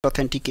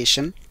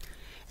authentication,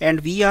 and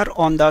we are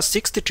on the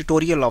 6th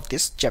tutorial of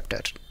this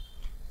chapter.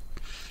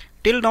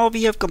 Till now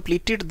we have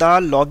completed the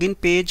login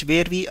page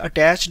where we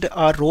attached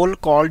a role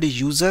called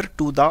user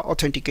to the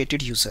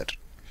authenticated user.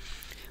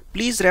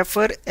 Please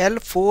refer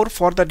L4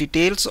 for the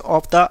details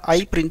of the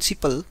I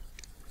principle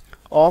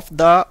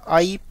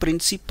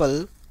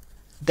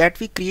that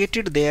we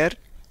created there,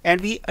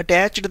 and we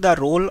attached the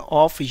role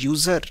of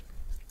user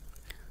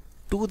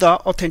to the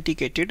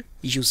authenticated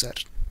user.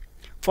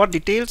 For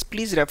details,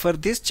 please refer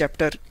this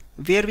chapter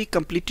where we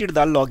completed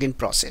the login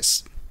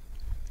process.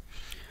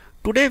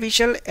 Today we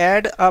shall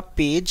add a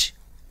page,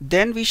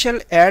 then we shall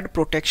add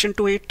protection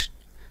to it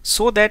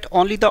so that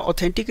only the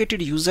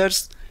authenticated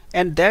users,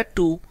 and that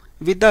too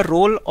with the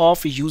role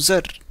of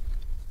user,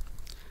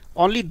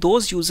 only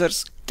those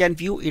users can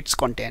view its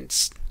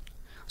contents.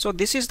 So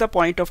this is the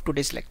point of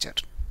today's lecture.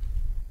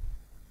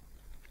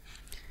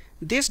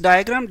 This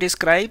diagram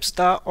describes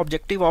the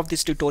objective of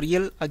this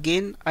tutorial.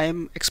 Again, I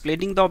am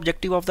explaining the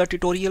objective of the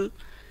tutorial.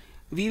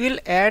 We will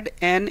add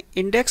an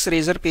index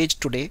razor page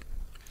today.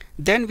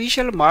 Then we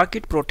shall mark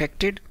it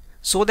protected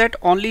so that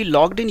only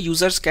logged in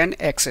users can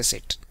access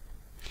it.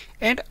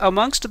 And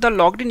amongst the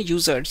logged in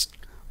users,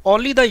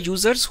 only the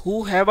users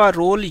who have a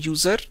role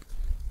user,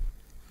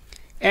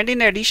 and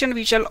in addition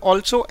we shall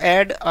also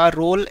add a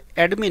role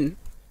admin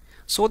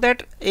so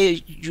that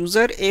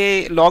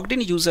a logged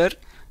in user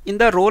in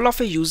the role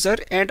of a user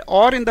and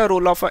or in the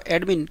role of an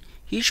admin,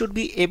 he should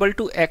be able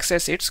to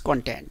access its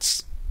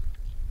contents.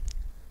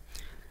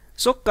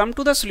 So come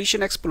to the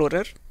Solution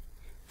Explorer,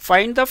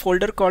 find the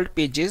folder called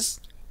pages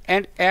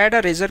and add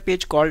a razor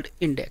page called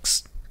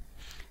index.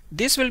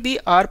 This will be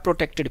our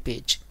protected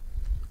page.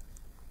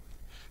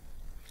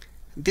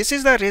 This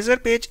is the razor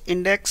page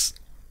index.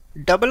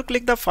 Double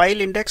click the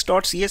file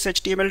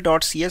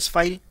index.cshtml.cs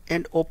file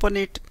and open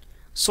it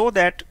so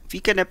that we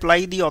can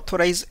apply the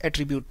authorize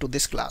attribute to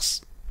this class.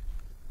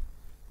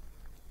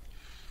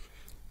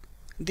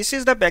 This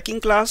is the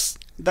backing class,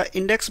 the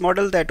index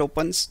model that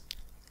opens.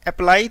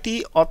 Apply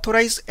the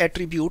authorize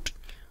attribute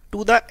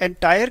to the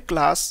entire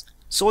class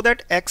so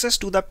that access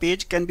to the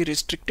page can be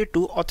restricted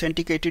to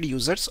authenticated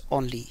users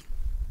only.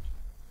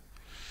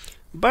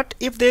 But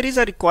if there is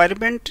a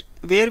requirement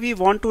where we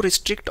want to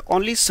restrict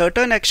only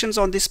certain actions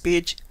on this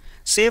page,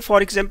 say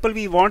for example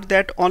we want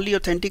that only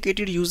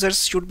authenticated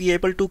users should be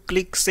able to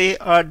click say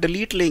a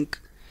delete link,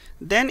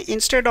 then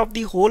instead of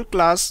the whole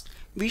class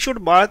we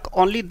should mark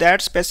only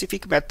that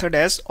specific method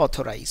as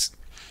authorize.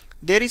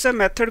 There is a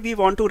method we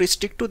want to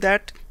restrict to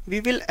that, we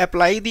will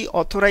apply the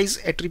authorize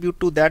attribute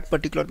to that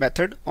particular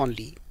method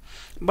only.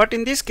 But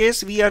in this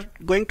case we are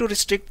going to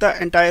restrict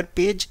the entire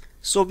page,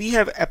 so we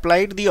have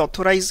applied the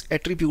authorize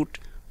attribute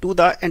to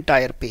the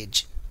entire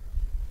page.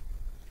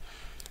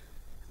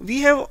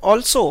 We have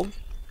also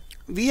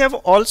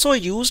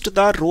used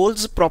the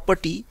roles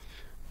property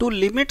to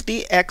limit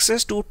the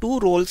access to two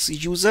roles,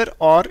 user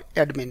or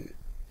admin.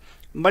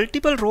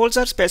 Multiple roles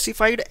are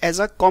specified as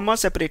a comma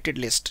separated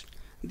list.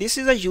 This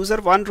is a user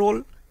one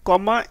role,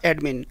 comma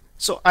admin.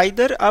 So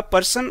either a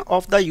person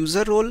of the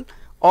user role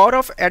or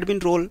of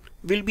admin role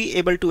will be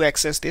able to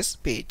access this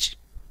page.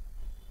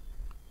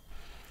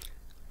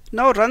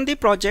 Now run the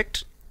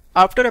project.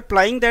 After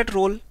applying that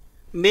role,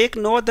 make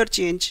no other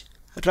change.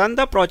 Run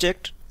the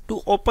project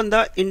to open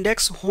the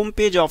index home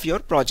page of your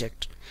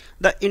project,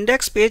 the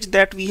index page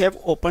that we have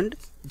opened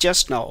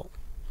just now.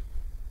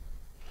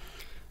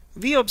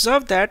 We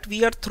observe that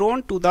we are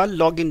thrown to the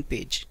login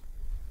page.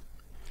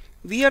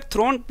 We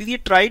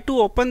try to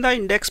open the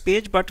index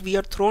page, but we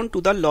are thrown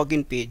to the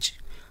login page.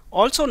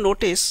 Also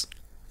notice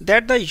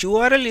that the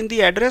URL in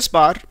the address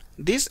bar,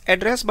 this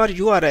address bar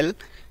URL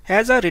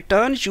has a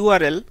return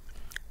URL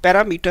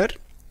parameter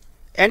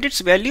and its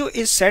value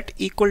is set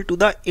equal to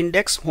the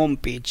index home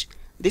page.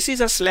 This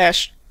is a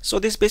slash, so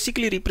this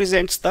basically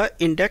represents the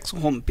index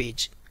home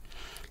page.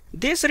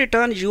 This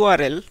return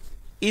URL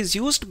is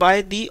used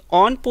by the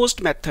onPost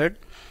method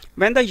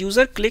when the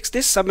user clicks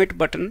this submit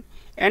button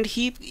and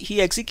he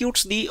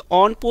executes the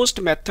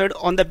onPost method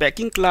on the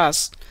backing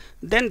class.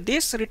 Then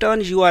this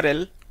return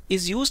URL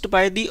is used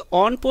by the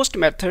onPost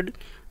method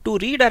to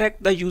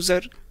redirect the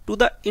user to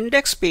the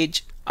index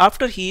page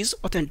after he is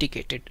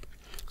authenticated.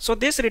 So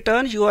this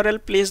return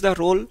URL plays the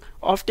role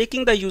of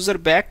taking the user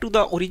back to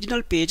the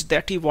original page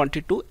that he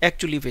wanted to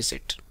actually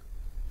visit.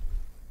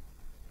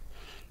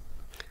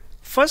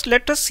 First,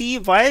 let us see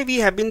why we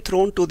have been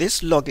thrown to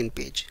this login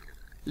page.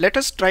 Let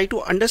us try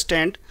to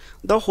understand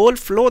the whole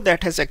flow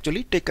that has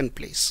actually taken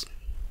place.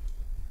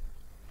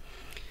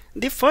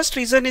 The first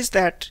reason is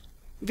that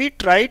we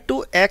tried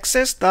to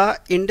access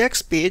the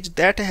index page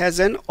that has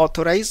an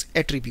authorize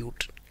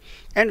attribute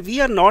and we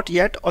are not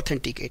yet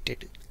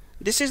authenticated.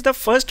 This is the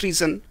first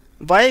reason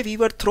why we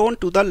were thrown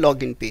to the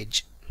login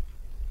page.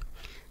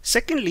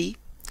 Secondly,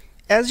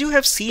 as you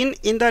have seen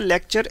in the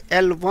lecture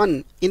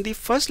L1 in the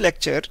first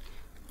lecture,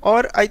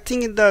 or I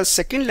think in the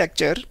second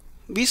lecture,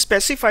 we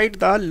specified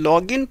the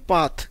login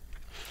path.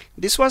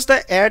 This was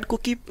the add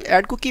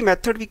cookie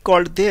method we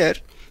called there.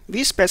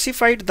 We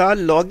specified the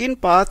login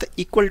path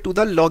equal to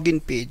the login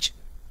page.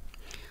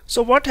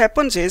 So what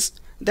happens is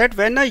that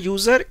when a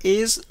user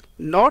is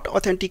not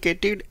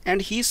authenticated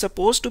and he is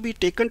supposed to be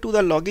taken to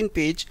the login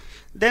page,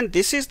 then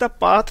this is the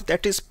path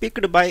that is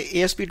picked by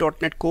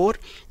ASP.NET Core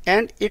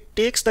and it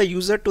takes the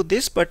user to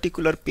this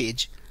particular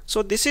page.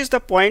 So this is the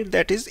point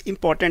that is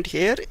important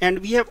here, and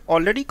we have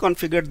already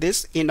configured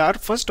this in our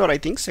first or I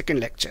think second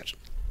lecture.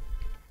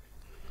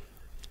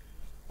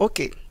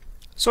 Okay,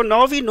 so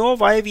now we know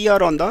why we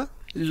are on the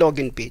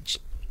login page.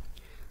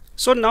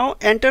 So now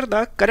enter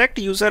the correct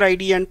user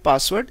ID and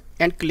password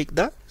and click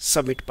the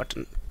submit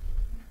button.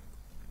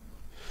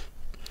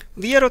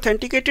 We are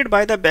authenticated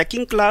by the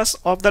backing class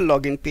of the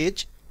login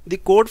page, the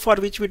code for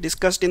which we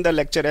discussed in the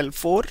lecture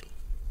L4.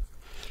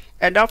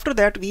 And after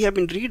that we have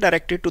been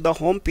redirected to the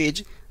home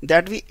page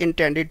that we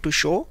intended to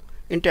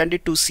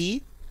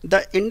see.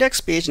 The index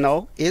page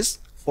now is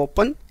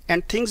open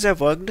and things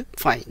have worked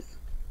fine.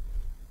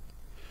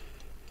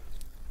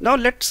 Now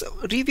let's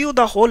review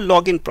the whole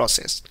login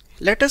process.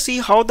 Let us see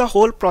how the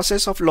whole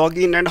process of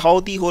login and how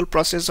the whole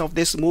process of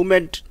this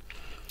movement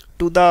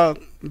to the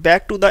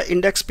back to the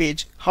index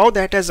page, how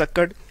that has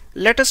occurred.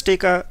 Let us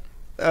take a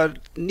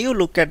new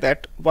look at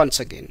that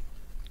once again.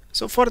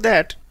 So for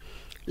that,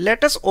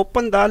 let us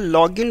open the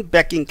login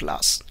backing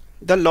class,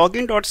 the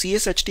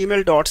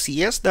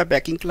login.cshtml.cs, the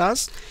backing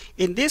class.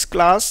 In this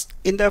class,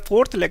 in the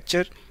fourth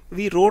lecture,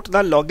 we wrote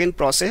the login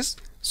process.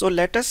 So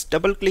let us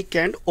double click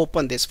and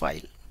open this file.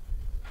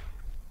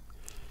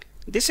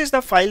 This is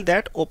the file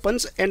that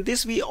opens, and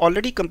this we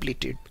already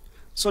completed.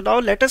 So now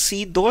let us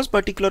see those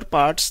particular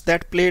parts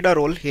that played a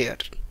role here.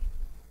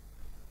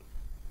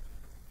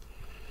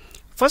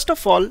 First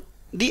of all,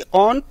 the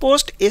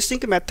onPost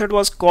async method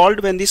was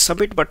called when the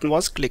submit button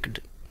was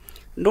clicked.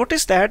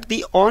 Notice that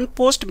the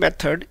onPost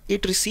method,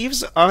 it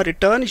receives a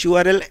return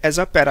URL as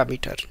a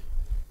parameter.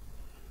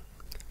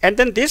 And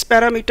then this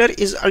parameter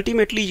is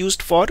ultimately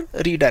used for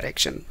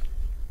redirection.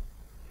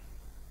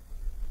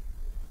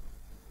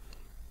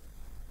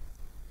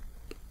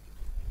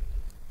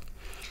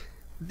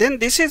 Then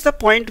this is the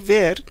point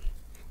where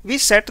we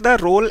set the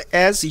role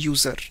as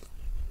user.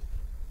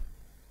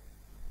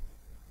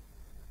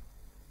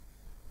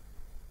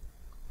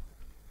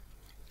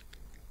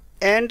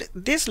 And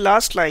this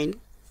last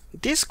line,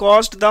 this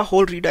caused the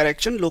whole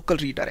redirection, local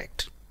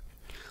redirect.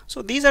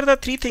 So these are the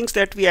three things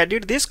that we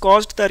added. This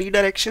caused the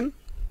redirection.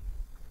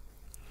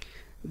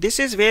 This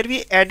is where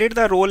we added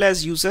the role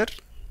as user.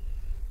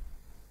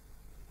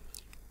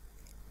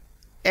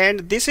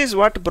 And this is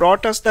what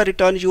brought us the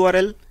return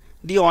URL.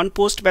 The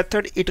onPost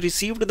method, it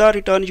received the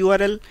return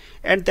URL,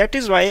 and that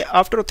is why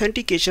after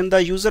authentication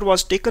the user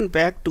was taken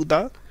back to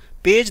the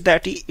page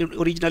that he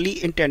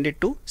originally intended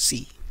to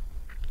see.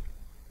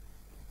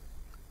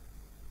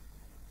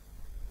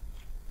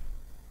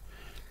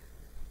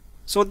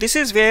 So this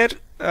is where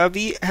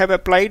we have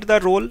applied the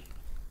role,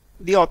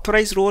 the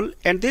authorized role,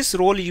 and this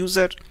role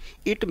user,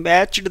 it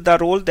matched the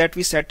role that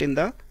we set in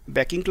the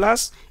backing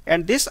class,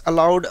 and this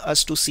allowed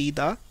us to see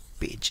the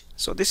page.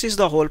 So this is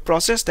the whole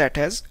process that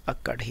has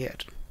occurred here.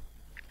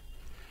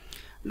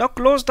 Now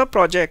close the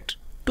project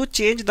to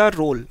change the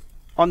role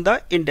on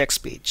the index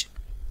page.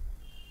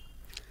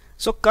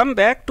 So come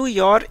back to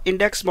your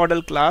index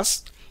model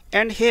class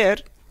and here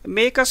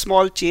make a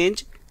small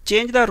change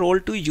the role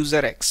to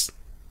user X.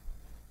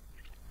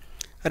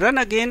 Run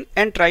again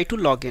and try to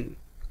log in.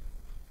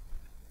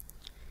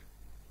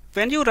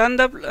 When you run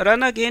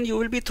again, you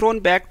will be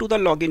thrown back to the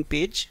login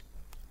page.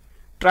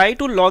 Try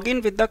to log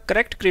in with the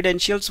correct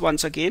credentials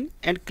once again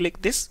and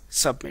click this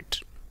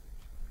submit.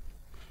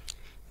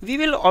 We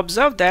will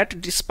observe that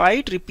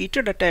despite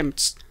repeated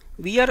attempts,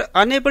 we are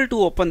unable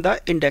to open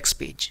the index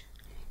page.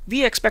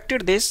 We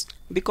expected this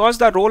because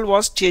the role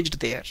was changed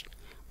there.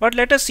 But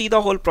let us see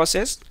the whole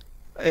process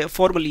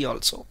formally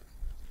also.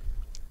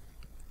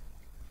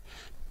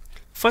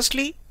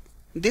 Firstly,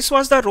 this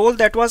was the role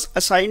that was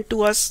assigned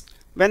to us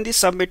when the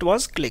submit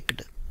was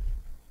clicked.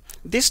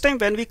 This time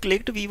when we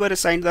clicked, we were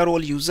assigned the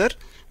role user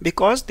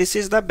because this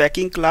is the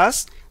backing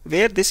class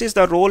where this is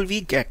the role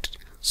we get.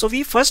 So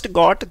we first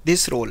got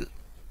this role.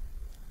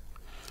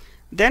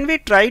 Then we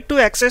tried to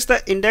access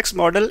the index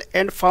model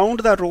and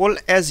found the role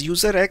as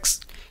user X,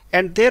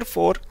 and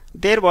therefore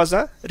there was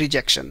a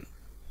rejection.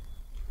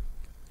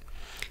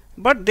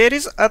 But there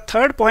is a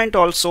third point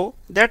also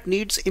that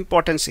needs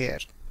importance here.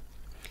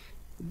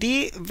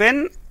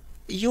 When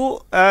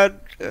you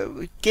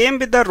came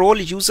with the role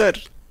user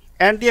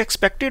and the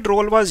expected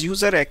role was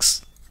user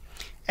X,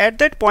 at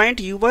that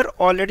point you were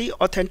already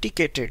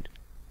authenticated.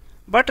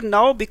 But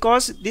now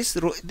because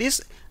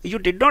you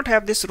did not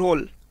have this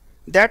role,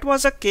 that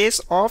was a case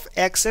of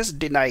access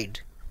denied.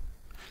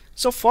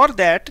 So for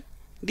that,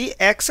 the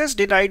access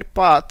denied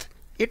path,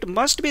 it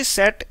must be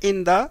set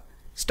in the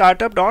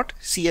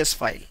startup.cs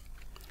file.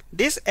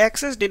 This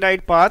access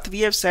denied path we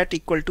have set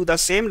equal to the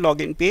same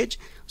login page.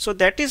 So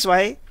that is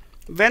why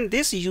when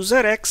this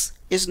user X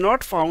is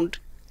not found,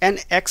 an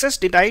access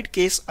denied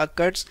case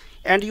occurs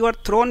and you are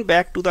thrown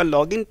back to the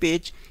login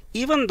page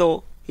even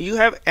though you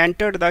have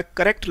entered the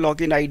correct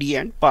login ID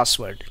and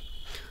password.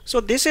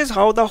 So this is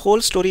how the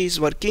whole story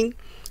is working.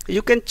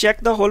 You can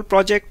check the whole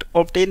project,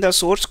 obtain the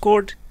source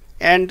code,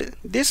 and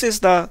this is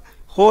the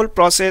whole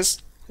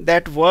process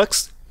that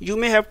works. You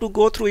may have to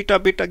go through it a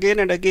bit again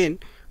and again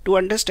to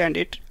understand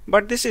it,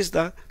 but this is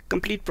the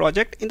complete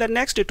project. In the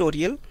next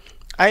tutorial,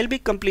 I'll be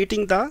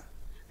completing the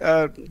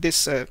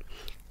this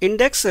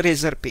index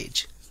razor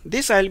page.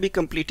 This I'll be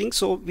completing,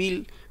 so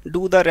we'll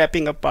do the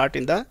wrapping up part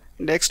in the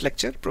next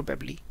lecture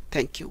probably.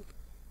 Thank you.